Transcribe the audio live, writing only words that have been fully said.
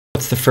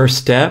What's the first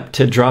step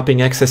to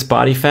dropping excess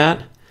body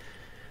fat?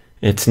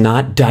 It's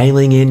not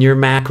dialing in your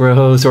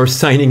macros or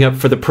signing up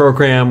for the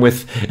program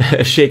with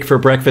a shake for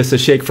breakfast, a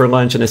shake for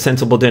lunch, and a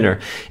sensible dinner.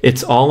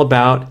 It's all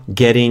about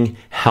getting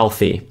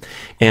healthy.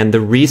 And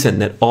the reason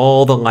that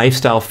all the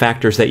lifestyle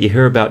factors that you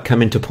hear about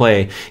come into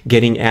play,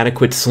 getting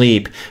adequate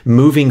sleep,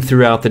 moving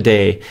throughout the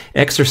day,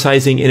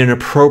 exercising in an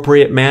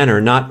appropriate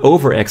manner, not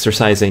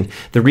over-exercising.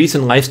 The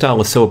reason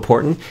lifestyle is so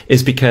important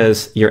is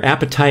because your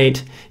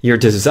appetite, your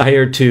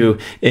desire to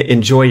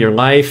enjoy your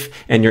life,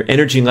 and your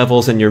energy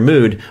levels and your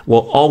mood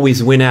will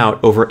always win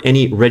out over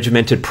any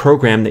regimented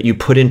program that you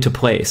put into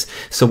place.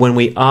 So when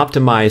we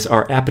optimize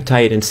our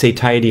appetite and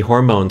satiety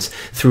hormones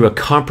through a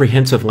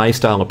comprehensive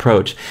lifestyle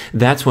approach,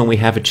 that's when we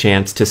have a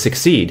chance to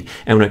succeed.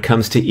 And when it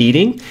comes to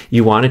eating,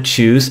 you want to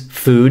choose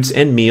foods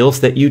and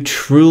meals that you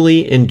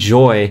truly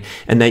enjoy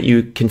and that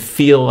you can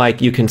feel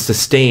like you can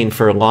sustain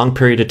for a long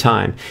period of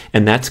time.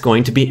 And that's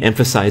going to be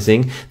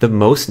emphasizing the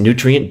most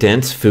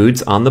nutrient-dense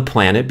foods on the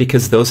planet,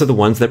 because those are the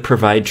ones that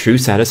provide true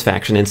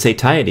satisfaction and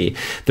satiety.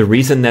 The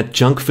reason that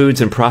junk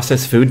foods and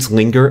processed foods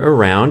linger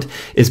around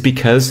is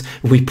because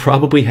we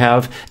probably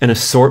have an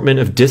assortment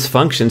of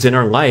dysfunctions in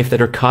our life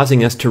that are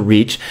causing us to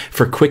reach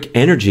for quick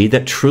energy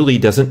that truly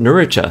doesn't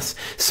nourish us.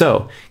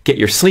 So get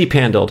your sleep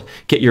handled,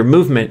 get your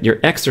movement, your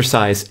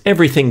exercise,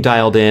 everything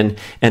dialed in,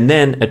 and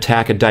then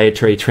attack a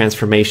dietary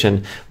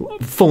transformation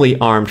fully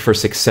armed for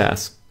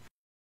success.